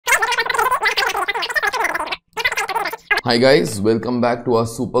Hi guys, welcome back to our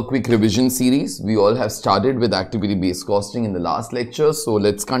super quick revision series. We all have started with activity based costing in the last lecture, so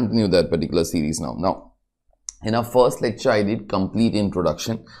let's continue that particular series now. In our first lecture, I did complete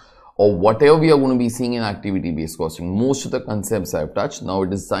introduction or whatever we are going to be seeing in activity based costing. Most of the concepts I have touched. Now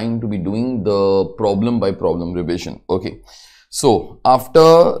it is time to be doing the problem by problem revision. Okay. So after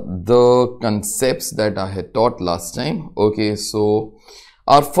the concepts that I had taught last time, okay, so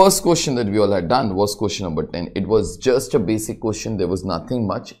our first question that we all had done was question number 10. It was just a basic question. There was nothing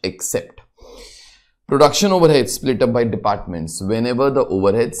much except production overheads split up by departments. Whenever the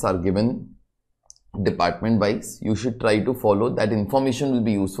overheads are given department wise, you should try to follow that. Information will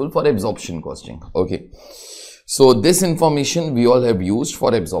be useful for absorption costing. Okay. So this information we all have used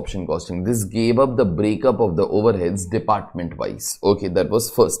for absorption costing. This gave up the breakup of the overheads department wise. Okay. That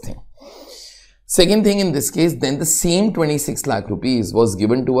was first thing. Second thing, in this case, then the same 26 lakh rupees was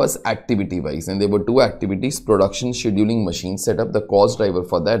given to us activity wise, and there were two activities: production, scheduling, machine setup. The cost driver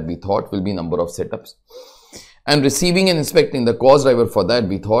for that we thought will be number of setups, and receiving and inspecting, the cost driver for that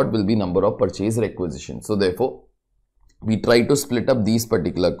we thought will be number of purchase requisitions. So therefore we try to split up these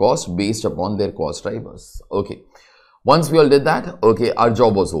particular costs based upon their cost drivers. Okay, once we all did that, okay, our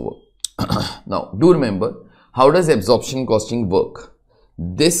job was over. Now do remember, how does absorption costing work?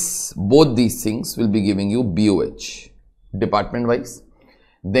 Both these things will be giving you BOH department wise,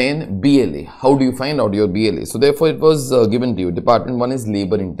 then BLA. How do you find out your BLA? So therefore it was given to you. Department 1 is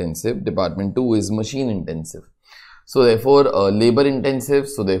labor intensive, department 2 is machine intensive. So therefore labor intensive,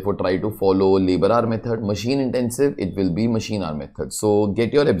 so therefore try to follow labor hour method. Machine intensive, it will be machine hour method. So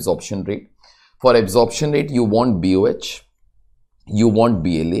get your absorption rate. For absorption rate you want BOH, you want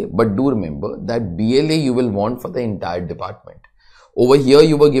BLA, but do remember that BLA you will want for the entire department. Over here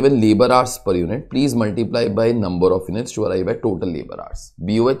you were given labor hours per unit. Please multiply by number of units to arrive at total labor hours.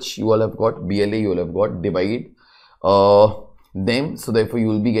 BOH you all have got, BLA you all have got, divide them. So therefore you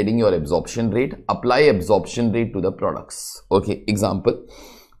will be getting your absorption rate. Apply absorption rate to the products. Okay, example,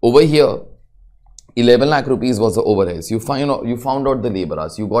 over here 11 lakh rupees was the overheads. You found out the labor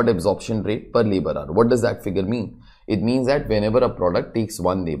hours. You got absorption rate per labor hour. What does that figure mean? It means that whenever a product takes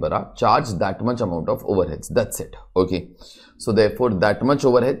one labor hour, charge that much amount of overheads. That's it. Okay. So therefore that much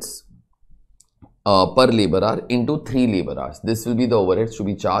overheads per labor hour into 3 labor hours. This will be the overheads to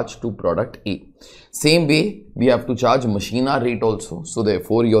be charged to product A. Same way we have to charge machine hour rate also. So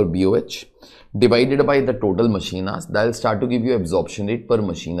therefore your BOH divided by the total machine hours, that will start to give you absorption rate per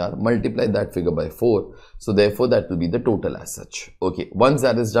machine hour. Multiply that figure by 4. So therefore that will be the total as such. Okay. Once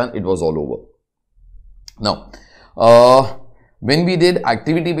that is done, it was all over. Now when we did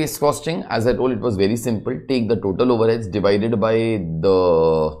activity based costing, as I told, it was very simple. Take the total overheads divided by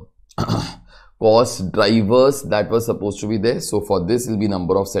the cost drivers that were supposed to be there. So for this will be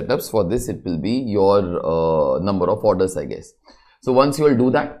number of setups, for this it will be your number of orders, I guess. So once you will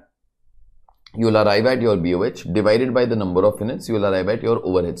do that, you will arrive at your BOH divided by the number of units. You will arrive at your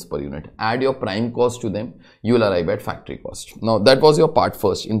overheads per unit. Add your prime cost to them, you will arrive at factory cost. Now that was your part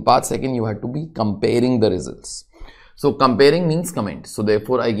first. In part second, you had to be comparing the results. So comparing means comment. So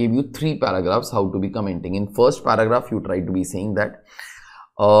therefore I gave you 3 paragraphs how to be commenting. In first paragraph you try to be saying that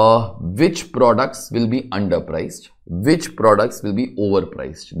which products will be underpriced, which products will be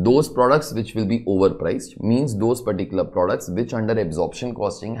overpriced. Those products which will be overpriced means those particular products which under absorption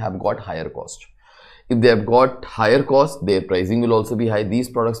costing have got higher cost. If they have got higher cost, their pricing will also be high. These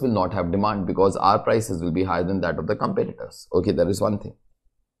products will not have demand because our prices will be higher than that of the competitors. Okay, that is one thing.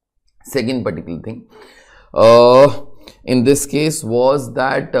 Second particular thing in this case was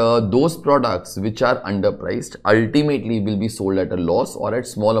that those products which are underpriced ultimately will be sold at a loss or at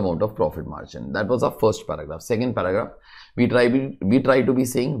small amount of profit margin. That was our first paragraph. Second paragraph, we try to be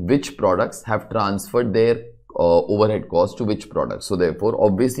saying which products have transferred their overhead cost to which products. So therefore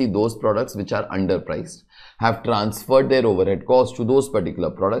obviously those products which are underpriced have transferred their overhead cost to those particular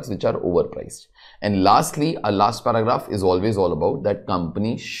products which are overpriced. And lastly, our last paragraph is always all about that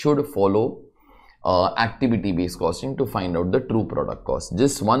company should follow activity based costing to find out the true product cost.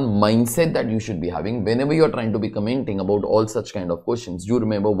 Just one mindset that you should be having whenever you are trying to be commenting about all such kind of questions. Do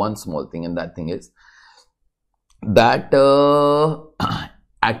remember one small thing, and that thing is that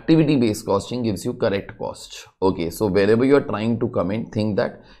activity based costing gives you correct cost. Okay, so wherever you are trying to comment, think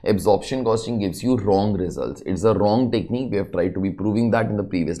that absorption costing gives you wrong results. It's a wrong technique. We have tried to be proving that in the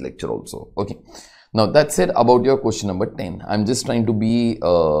previous lecture also. Okay. Now that's it about your question number 10. I'm just trying to be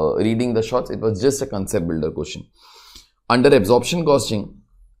reading the shots. It was just a concept builder question. Under absorption costing,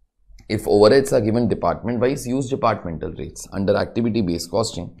 if overheads are given department wise, use departmental rates. Under activity based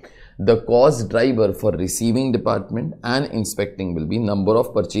costing, the cost driver for receiving department and inspecting will be number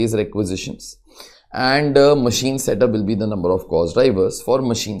of purchase requisitions, and machine setup will be the number of cost drivers for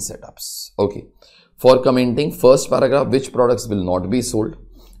machine setups. Okay. For commenting first paragraph, which products will not be sold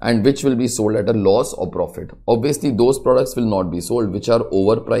and which will be sold at a loss or profit. Obviously, those products will not be sold which are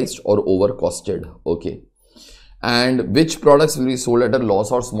overpriced or overcosted. Okay. And which products will be sold at a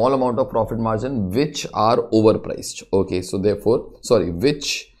loss or small amount of profit margin which are overpriced. Okay. So therefore,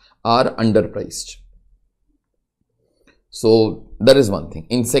 which are underpriced. So that is one thing.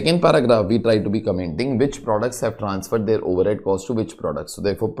 In second paragraph, we try to be commenting which products have transferred their overhead cost to which products. So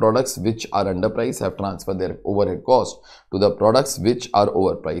therefore, products which are underpriced have transferred their overhead cost to the products which are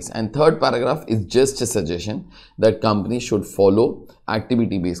overpriced. And third paragraph is just a suggestion that companies should follow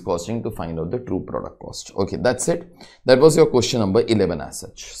activity-based costing to find out the true product cost. Okay, that's it. That was your question number 11 as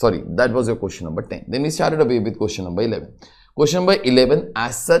such. Sorry, that was your question number 10. Then we started away with question number 11. Question number 11,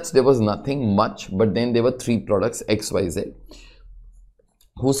 as such, there was nothing much, but then there were three products X, Y, Z,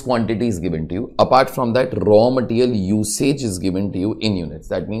 whose quantity is given to you. Apart from that, raw material usage is given to you in units.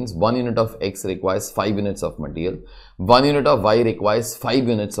 That means 1 unit of X requires 5 units of material, 1 unit of Y requires 5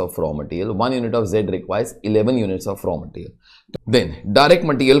 units of raw material, 1 unit of Z requires 11 units of raw material. Then direct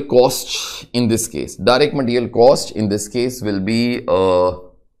material cost in this case. Direct material cost in this case will be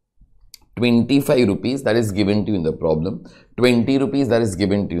 25 rupees that is given to you in the problem, 20 rupees that is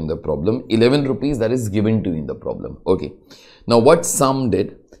given to you in the problem, 11 rupees that is given to you in the problem. Okay. Now what sum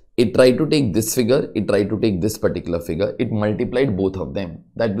did, it tried to take this figure, it tried to take this particular figure, it multiplied both of them.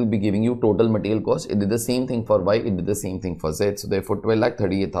 That will be giving you total material cost. It did the same thing for Y, it did the same thing for Z. So therefore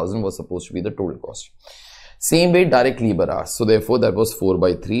 12,38,000 was supposed to be the total cost. Same way direct labor hours. So therefore that was 4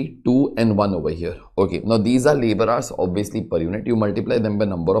 by 3, 2 and 1 over here. Okay. Now these are labor hours obviously per unit. You multiply them by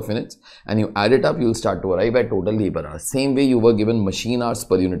number of units and you add it up, you will start to arrive at total labor hours. Same way you were given machine hours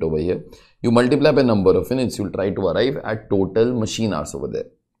per unit over here. You multiply by number of units, you will try to arrive at total machine hours over there.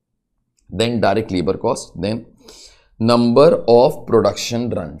 Then direct labor cost. Then number of production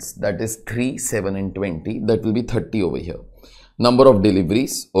runs, that is 3, 7 and 20. That will be 30 over here. Number of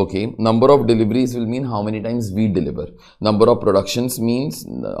deliveries, okay. Number of deliveries will mean how many times we deliver. Number of productions means,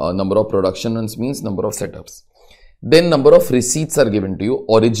 number of production runs means number of setups. Then number of receipts are given to you.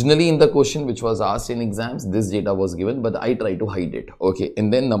 Originally in the question which was asked in exams, this data was given, but I try to hide it, okay.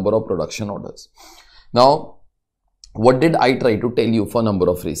 And then number of production orders. Now, what did I try to tell you for number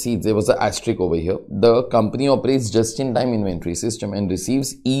of receipts? There was an asterisk over here. The company operates just-in-time inventory system and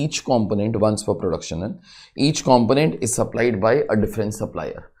receives each component once for production, and each component is supplied by a different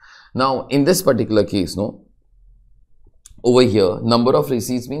supplier. Now, in this particular case, over here, number of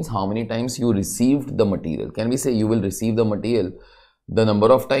receipts means how many times you received the material. Can we say you will receive the material the number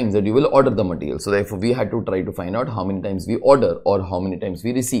of times that you will order the material? So therefore we had to try to find out how many times we order or how many times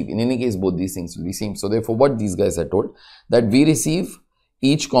we receive. In any case, both these things will be same. So therefore what these guys are told, that we receive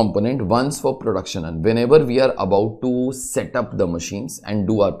each component once for production, and whenever we are about to set up the machines and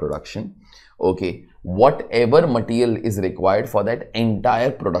do our production, okay, whatever material is required for that entire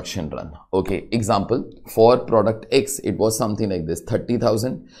production run. Okay, example, for product X, it was something like this,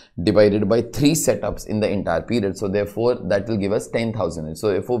 30,000 divided by 3 setups in the entire period. So therefore that will give us 10,000 units. So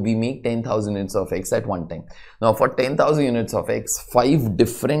therefore we make 10,000 units of X at one time. Now for 10,000 units of X, 5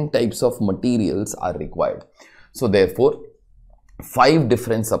 different types of materials are required. So therefore 5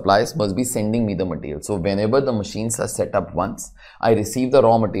 different suppliers must be sending me the material. So whenever the machines are set up once, I receive the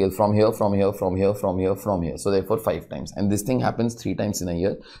raw material from here, from here, from here, from here, from here. So therefore 5 times, and this thing happens 3 times in a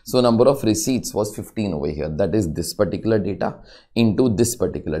year. So number of receipts was 15 over here. That is this particular data into this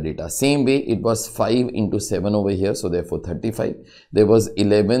particular data. Same way it was 5 into 7 over here. So therefore 35. There was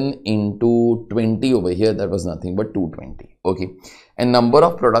 11 into 20 over here. That was nothing but 220. Okay. And number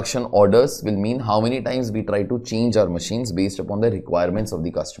of production orders will mean how many times we try to change our machines based upon the requirements of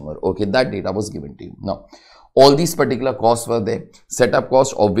the customer. Okay, that data was given to you. Now, all these particular costs were there. Setup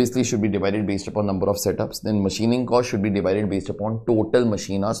cost obviously should be divided based upon number of setups. Then machining cost should be divided based upon total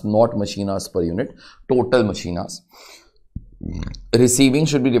machine hours, not machine hours per unit, total machine hours. Receiving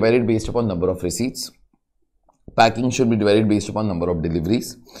should be divided based upon number of receipts. Packing should be divided based upon number of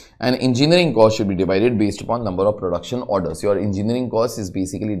deliveries, and engineering cost should be divided based upon number of production orders. Your engineering cost is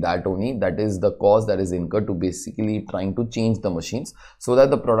basically that only, that is the cost that is incurred to basically trying to change the machines so that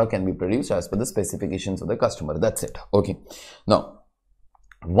the product can be produced as per the specifications of the customer. That's it. Okay. Now,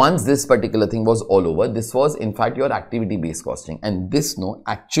 once this particular thing was all over, this was in fact your activity based costing, and this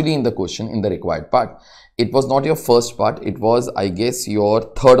actually in the question, in the required part, it was not your first part, it was I guess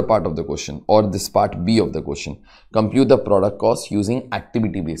your third part of the question, or this part B of the question. Compute the product cost using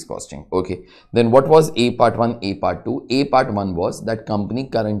activity based costing. Okay, then what was A part 1, A part 2? A part 1 was that company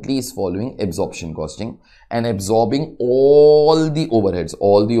currently is following absorption costing, and absorbing all the overheads.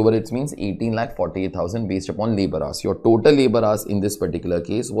 All the overheads means 18,48,000 based upon labor hours. Your total labor hours in this particular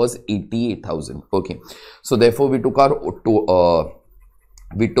case was 88,000. Okay, so therefore we took our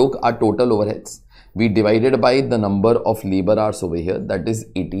total overheads. We divided by the number of labor hours over here, that is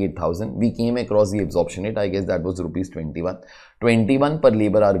 88,000. We came across the absorption rate, I guess that was rupees 21. 21 per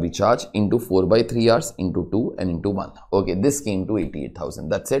labor hour we charge into 4 by 3 hours into 2 and into 1. Okay, this came to 88,000.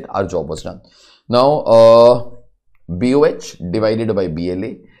 That's it, our job was done. Now, BOH divided by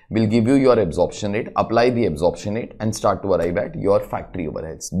BLA will give you your absorption rate. Apply the absorption rate and start to arrive at your factory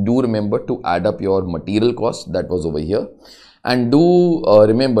overheads. Do remember to add up your material cost, that was over here. And do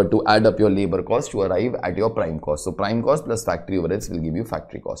remember to add up your labor cost to arrive at your prime cost. So prime cost plus factory overheads will give you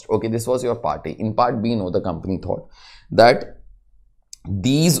factory cost. Okay, this was your part A. In part B, the company thought that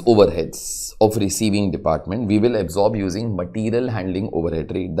these overheads of receiving department we will absorb using material handling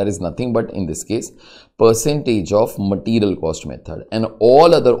overhead rate. That is nothing but in this case percentage of material cost method, and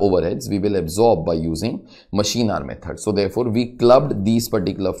all other overheads we will absorb by using machine hour method. So therefore we clubbed these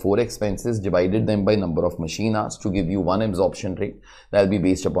particular 4 expenses, divided them by number of machine hours to give you one absorption rate that will be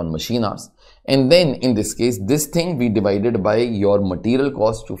based upon machine hours. And then in this case, this thing we divided by your material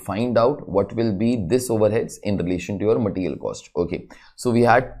cost to find out what will be this overheads in relation to your material cost. Okay, so we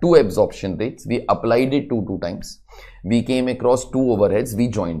had 2 absorption rates. We applied it 2 times. We came across 2 overheads. We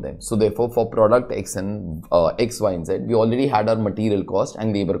joined them. So therefore, for product X and X, Y, and Z, we already had our material cost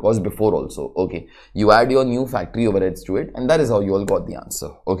and labor cost before also. Okay, you add your new factory overheads to it, and that is how you all got the answer.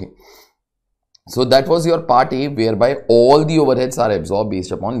 Okay. So that was your part A, whereby all the overheads are absorbed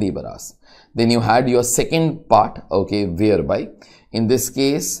based upon labor hours. Then you had your second part, okay, whereby in this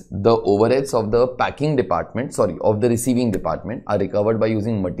case the overheads of the packing department, of the receiving department are recovered by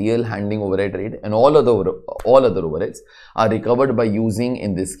using material handling overhead rate, and all other overheads are recovered by using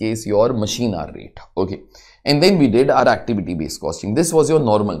in this case your machine hour rate. Okay. And then we did our activity based costing. This was your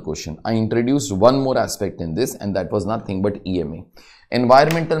normal question. I introduced one more aspect in this, and that was nothing but EMA.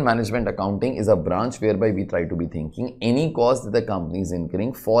 Environmental Management Accounting is a branch whereby we try to be thinking any cost that the company is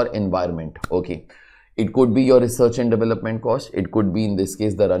incurring for environment. Okay, it could be your research and development cost, it could be in this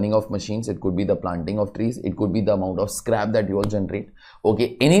case the running of machines, it could be the planting of trees, it could be the amount of scrap that you all generate.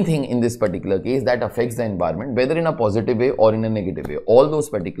 Okay, anything in this particular case that affects the environment, whether in a positive way or in a negative way, all those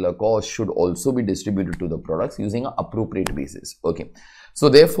particular costs should also be distributed to the products using an appropriate basis. Okay, so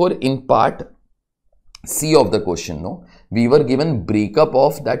therefore in part C of the question, we were given breakup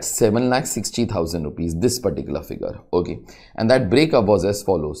of that 7,60,000 rupees, this particular figure. Okay, and that breakup was as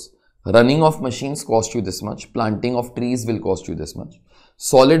follows: running of machines cost you this much, planting of trees will cost you this much,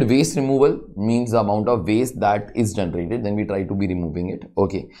 solid waste removal means the amount of waste that is generated, then we try to be removing it.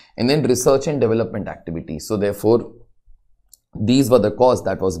 Okay, and then research and development activities. So therefore these were the costs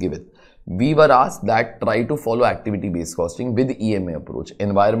that was given. We were asked that try to follow activity based costing with EMA approach,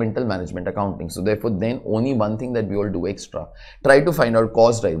 environmental management accounting. So therefore then only one thing that we all do extra, try to find out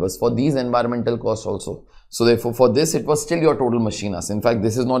cost drivers for these environmental costs also. So therefore for this it was still your total machine hours. In fact,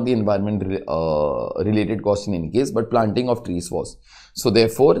 this is not the environment related cost in any case, but planting of trees was. So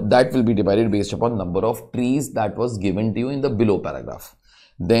therefore that will be divided based upon number of trees that was given to you in the below paragraph.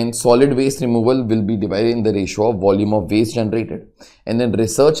 Then solid waste removal will be divided in the ratio of volume of waste generated, and then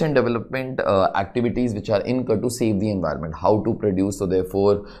research and development activities which are incurred to save the environment, how to produce, so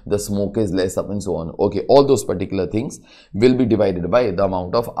therefore the smoke is less up and so on. Okay, all those particular things will be divided by the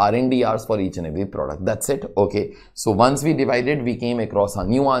amount of R&D hours for each and every product. That's it. Okay, so once we divided, we came across our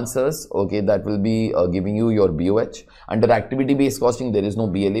new answers. Okay, that will be giving you your BOH. Under activity based costing there is no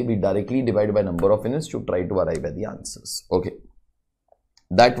BLA, we directly divide by number of units to try to arrive at the answers. Okay,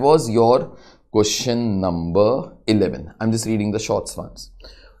 that was your question number 11. I'm just reading the short ones.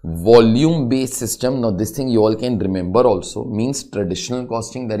 Volume based system. Now this thing you all can remember also, means traditional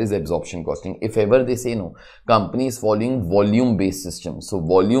costing, that is absorption costing. If ever they say no, company is following volume based system. So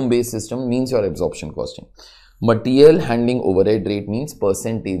volume based system means your absorption costing. Material handling overhead rate means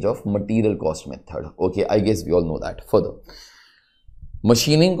percentage of material cost method. Okay, I guess we all know that. Further,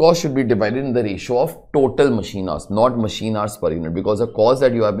 machining cost should be divided in the ratio of total machine hours, not machine hours per unit, because the cost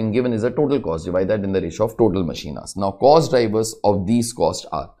that you have been given is a total cost. Divide that in the ratio of total machine hours. Now cost drivers of these costs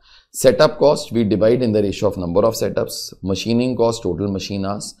are: setup cost, we divide in the ratio of number of setups; machining cost, total machine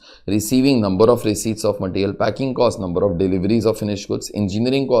hours; receiving, number of receipts of material; packing cost, number of deliveries of finished goods;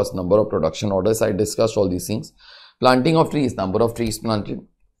 engineering cost, number of production orders. I discussed all these things. Planting of trees, number of trees planted;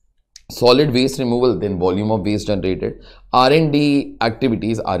 solid waste removal, then volume of waste generated; R&D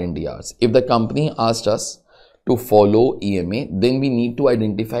activities, R&D hours. If the company asked us to follow EMA, then we need to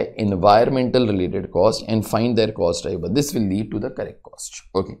identify environmental related cost and find their cost driver. This will lead to the correct cost.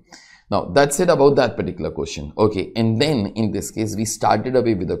 Okay. Now that's it about that particular question. Okay, and then in this case we started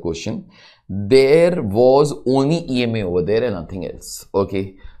away with the question. There was only EMA over there and nothing else.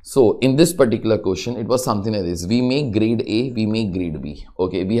 Okay, so in this particular question it was something like this. We make grade A, we make grade B.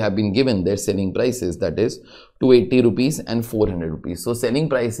 Okay, we have been given their selling prices, that is 280 rupees and 400 rupees. So selling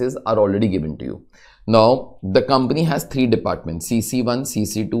prices are already given to you. Now the company has three departments, CC1,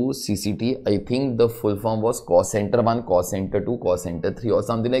 CC2, CCT. I think the full form was cost center 1, cost center 2, cost center 3 or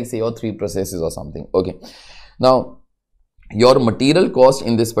something like, say, or 3 processes or something. Okay, now your material cost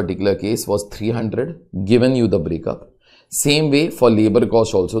in this particular case was 300, given you the breakup. Same way for labor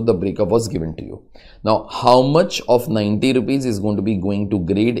cost also, the breakup was given to you. Now, how much of 90 rupees is going to be going to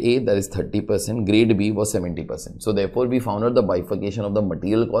grade A, that is 30%, grade B was 70%. So therefore, we found out the bifurcation of the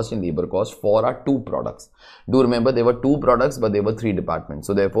material cost and labor cost for our two products. Do remember, there were two products, but there were three departments.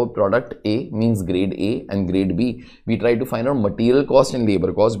 So therefore, product A means grade A and grade B. We tried to find out material cost and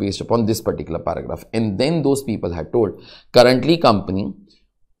labor cost based upon this particular paragraph. And then those people had told, currently company,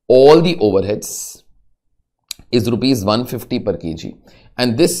 all the overheads is rupees 150 per kg,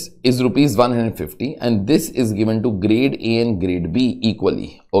 and this is rupees 150, and this is given to grade A and grade B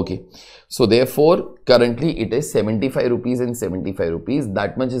equally. Okay, so therefore currently it is 75 rupees and 75 rupees,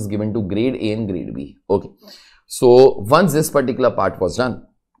 that much is given to grade A and grade B. Okay, so once this particular part was done,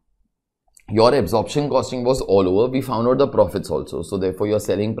 your absorption costing was all over. We found out the profits also. So therefore your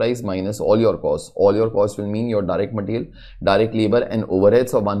selling price minus all your costs. All your costs will mean your direct material, direct labor and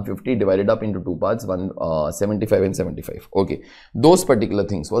overheads of 150 divided up into two parts, 75 and 75. Okay, those particular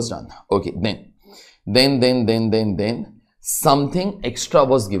things was done. Okay, then something extra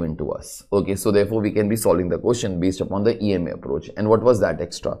was given to us. Okay, so therefore we can be solving the question based upon the EMA approach. And what was that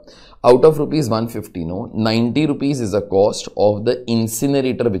extra? Out of rupees 150, no, 90 rupees is the cost of the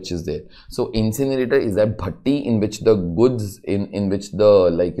incinerator which is there. So incinerator is that bhatti in which the goods, in which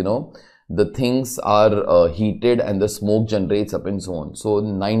the, like, you know, the things are heated and the smoke generates up and so on. So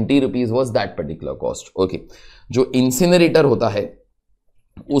 90 rupees was that particular cost. Okay, जो incinerator होता है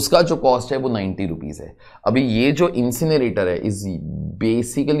उसका जो cost है वो 90 rupees है. अभी ये जो इंसिनरेटर है is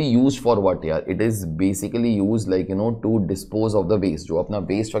basically use for what यार, it is basically use like you know to dispose of the waste. जो अपना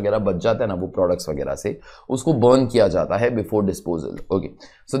वेस्ट वगैरह बच जाता है ना वो प्रोडक्ट्स वगैरह से, उसको बर्न किया जाता है before disposal. Okay,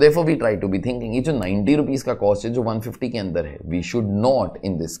 so therefore we try to be thinking ये जो 90 रुपीज का कॉस्ट है जो 150 के अंदर है, we should not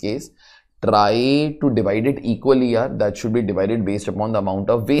in this case try to divide it equally. That should be divided based upon the amount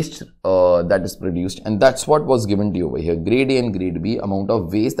of waste that is produced, and that's what was given to you over here. Grade A and grade B, amount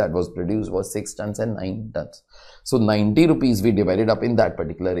of waste that was produced was 6 tons and 9 tons. So 90 rupees we divided up in that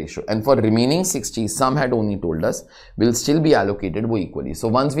particular ratio, and for remaining 60, some had only told us will still be allocated वो equally.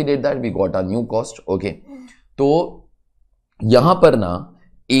 So once we did that, we got our new cost. Okay, तो यहाँ पर ना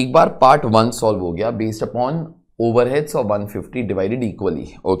एक बार part 1 solve हो गया based upon overheads of 150 divided equally.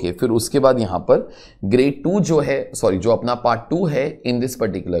 Okay, फिर उसके बाद यहां पर ग्रेड 2 जो है, सॉरी जो अपना पार्ट 2 है, in this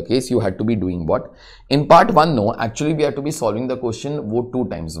particular case you had to be doing what in part 1. No, actually we have to be solving the question वो 2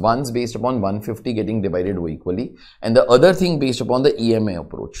 times. Once based upon 150 getting divided वो equally, and the other thing based upon the EMA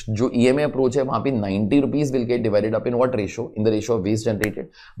approach. जो EMA approach है वहां पे 90 rupees will get divided up in what ratio, in the ratio of waste generated.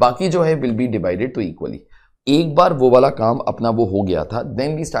 बाकी जो है will be divided to equally. एक बार वो वाला काम अपना वो हो गया था,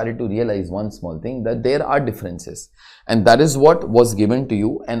 then we started to realise one small thing that there are differences, and that is what was given to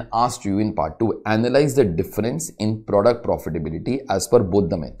you and asked you in part 2. Analyse the difference in product profitability as per both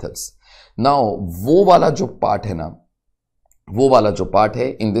the methods. Now वो वाला जो part है ना, वो वाला जो part है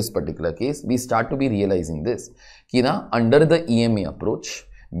in this particular case we start to be realising this कि ना under the EMA approach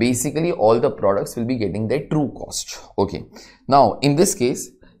basically all the products will be getting the true cost. Okay, now in this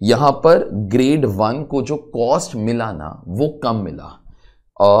case यहां पर ग्रेड 1 को जो cost मिला ना वो कम मिला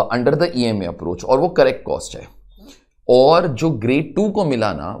अंडर द ईएमए अप्रोच, और वो करेक्ट कॉस्ट है. और जो ग्रेड 2 को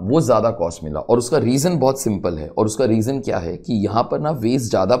मिला ना वो ज्यादा कॉस्ट मिला, और उसका रीजन बहुत सिंपल है. और उसका रीजन क्या है कि यहां पर ना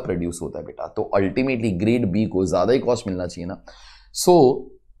वेस्ट ज्यादा प्रोड्यूस होता है बेटा, तो अल्टीमेटली ग्रेड बी को ज्यादा ही कॉस्ट मिलना चाहिए ना. सो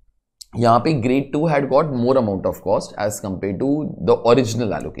यहां पे grade 2 had got more amount of cost as compare to the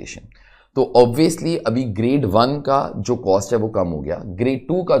original allocation. तो ऑब्वियसली अभी ग्रेड 1 का जो कॉस्ट है वो कम हो गया, ग्रेड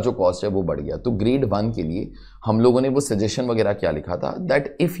 2 का जो कॉस्ट है वो बढ़ गया. तो ग्रेड 1 के लिए हम लोगों ने वो सजेशन वगैरह क्या लिखा था,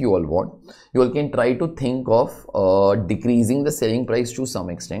 that if you all want you all can try to think of decreasing the selling price to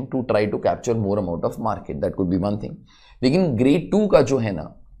some extent to try to capture more amount of market. That could be one thing. लेकिन grade 2 का जो है ना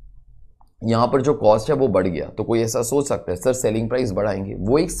यहां पर जो cost है वो बढ़ गया, तो कोई ऐसा सोच सकता है सर सेलिंग प्राइस बढ़ाएंगे.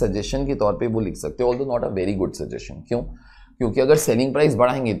 वो एक सजेशन के तौर पे वो लिख सकते हो, although not a very good suggestion. क्यों? क्योंकि अगर सेलिंग प्राइस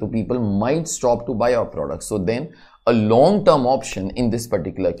बढ़ाएंगे तो people might stop to by our product. So then a long term option in this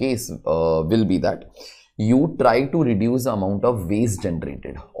particular case will be that you try to reduce the amount of waste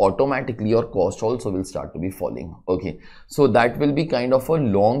generated, automatically your cost also will start to be falling. Okay, so that will be kind of a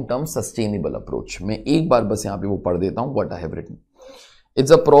long term sustainable approach. मैं एक बार बस यहाँ पे वो पढ़ देता हूँ what I have written.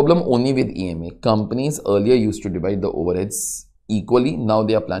 It's a problem only with EMA. Companies earlier used to divide the overheads equally. Now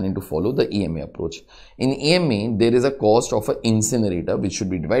they are planning to follow the EMA approach. In EMA, there is a cost of an incinerator which should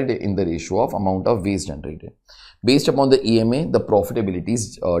be divided in the ratio of amount of waste generated. Based upon the EMA, the profitability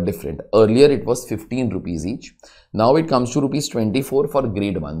is different. Earlier, it was 15 rupees each. Now it comes to rupees 24 for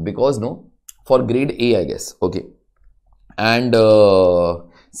grade 1 because for grade A, I guess. Okay. And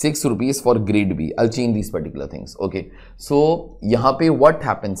 6 rupees for grade B. I'll change these particular things. Okay. So, यहाँ पे what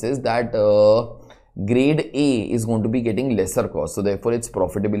happens is that grade A is going to be getting lesser cost. So, therefore, its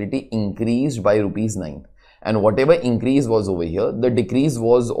profitability increased by rupees 9. And whatever increase was over here, the decrease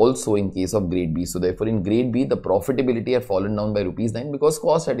was also in case of grade B. So, therefore, in grade B, the profitability had fallen down by rupees 9 because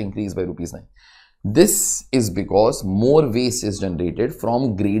cost had increased by rupees 9. This is because more waste is generated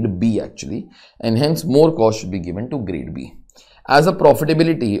from grade B actually, and hence more cost should be given to grade B. As the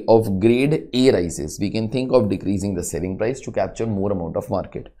profitability of grade A rises, we can think of decreasing the selling price to capture more amount of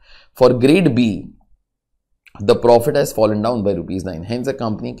market. For grade B, the profit has fallen down by rupees 9. Hence, a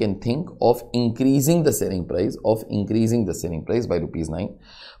company can think of increasing the selling price by rupees 9.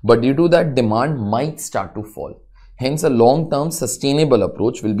 But due to that, demand might start to fall. Hence, a long-term sustainable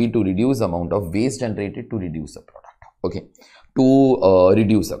approach will be to reduce the amount of waste generated to reduce the product. Okay, to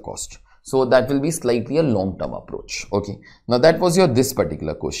reduce the cost. So that will be slightly a long-term approach. Okay. Now that was your this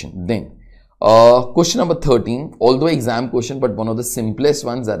particular question. Then question number 13, although exam question, but one of the simplest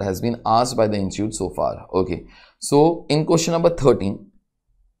ones that has been asked by the institute so far. Okay. So in question number 13,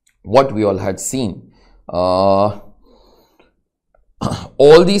 what we all had seen, all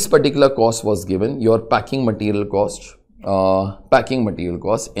these particular costs was given: your packing material cost,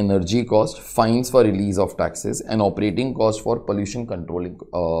 energy cost, fines for release of taxes, and operating cost for pollution controlling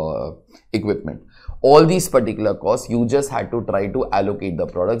equipment. All these particular costs, you just had to try to allocate the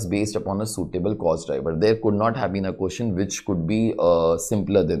products based upon a suitable cost driver. There could not have been a question which could be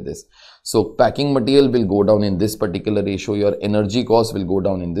simpler than this. So packing material will go down in this particular ratio, your energy cost will go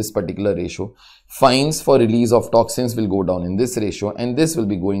down in this particular ratio, fines for release of toxins will go down in this ratio, and this will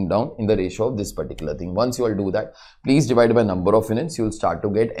be going down in the ratio of this particular thing. Once you all do that, please divide by number of units, you will start to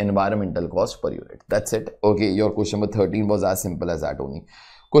get environmental cost per unit. That's it. Okay, your question number 13 was as simple as that only.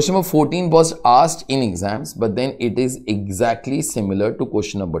 Question number 14 was asked in exams, but then it is exactly similar to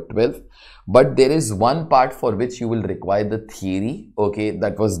question number 12. But there is one part for which you will require the theory, okay,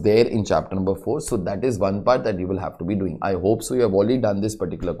 that was there in chapter number 4. So that is one part that you will have to be doing. I hope so you have already done this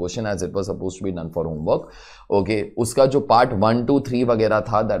particular question as it was supposed to be done for homework. Okay, uska jo part 1, 2, 3 vagera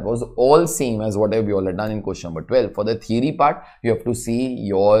tha, that was all same as whatever we all had done in question number 12. For the theory part, you have to see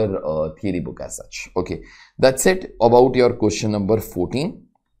your theory book as such. Okay, that's it about your question number 14.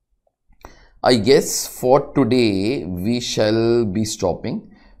 I guess for today we shall be stopping,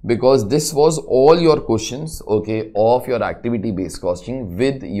 because this was all your questions, okay, of your activity based costing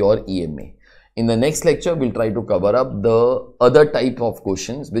with your EMA. In the next lecture, we'll try to cover up the other type of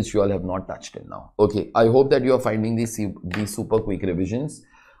questions which you all have not touched till now. Okay, I hope that you are finding these super quick revisions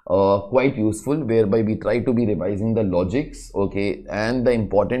quite useful, whereby we try to be revising the logics, okay, and the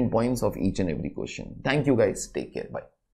important points of each and every question. Thank you guys. Take care. Bye.